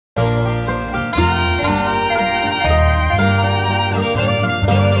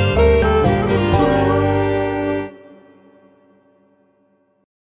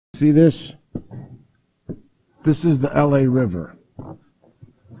see this? This is the LA River.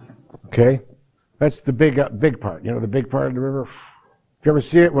 Okay? That's the big part. You know, the big part of the river? If you ever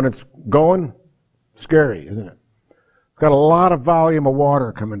see it when it's going? Scary, isn't it? It's got a lot of volume of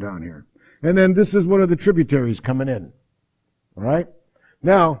water coming down here. And then this is one of the tributaries coming in. All right?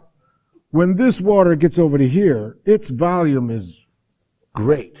 Now, when this water gets over to here, its volume is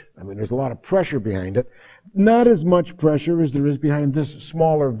great. I mean, there's a lot of pressure behind it. Not as much pressure as there is behind this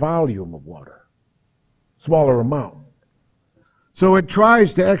smaller volume of water. Smaller amount. So it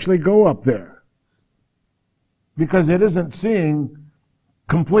tries to actually go up there because it isn't seeing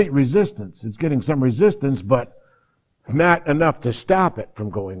complete resistance. It's getting some resistance, but not enough to stop it from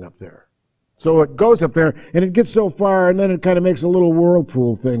going up there. So it goes up there, and it gets so far, and then it kind of makes a little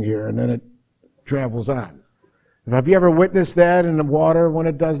whirlpool thing here, and then it travels on. Have you ever witnessed that in the water when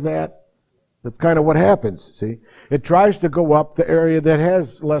it does that? That's kind of what happens, see? It tries to go up the area that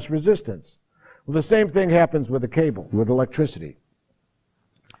has less resistance. Well, the same thing happens with a cable, with electricity.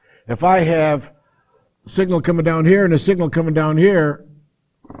 If I have a signal coming down here and a signal coming down here,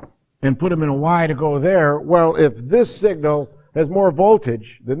 and put them in a Y to go there, well, if this signal has more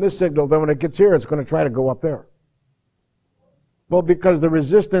voltage than this signal, then when it gets here, it's going to try to go up there. Well, because the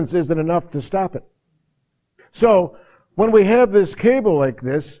resistance isn't enough to stop it. So, when we have this cable like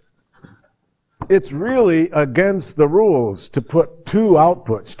this, it's really against the rules to put two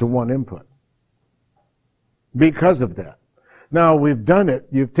outputs to one input. Because of that. Now, we've done it.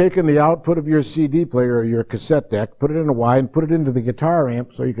 You've taken the output of your CD player or your cassette deck, put it in a Y, and put it into the guitar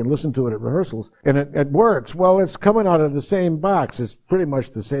amp so you can listen to it at rehearsals, and it works. Well, it's coming out of the same box. It's pretty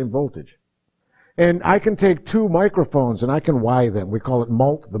much the same voltage. And I can take two microphones, and I can Y them. We call it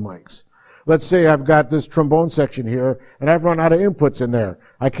mult the mics. Let's say I've got this trombone section here, and I've run out of inputs in there.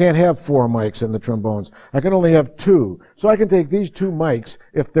 I can't have 4 mics in the trombones. I can only have 2. So I can take these 2 mics,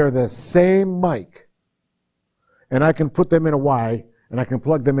 if they're the same mic, and I can put them in a Y, and I can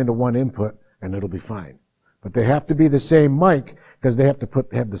plug them into one input, and it'll be fine. But they have to be the same mic, because they have to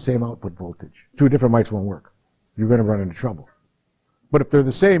have the same output voltage. 2 different mics won't work. You're going to run into trouble. But if they're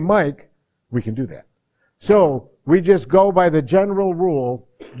the same mic, we can do that. So we just go by the general rule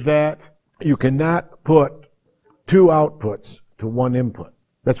that you cannot put 2 outputs to one input.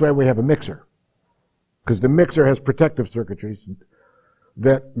 That's why we have a mixer. Because the mixer has protective circuitries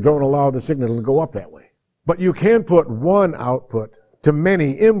that don't allow the signal to go up that way. But you can put one output to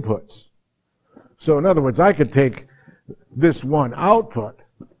many inputs. So in other words, I could take this one output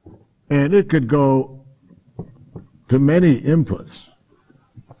and it could go to many inputs.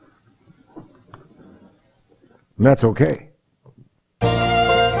 And that's okay.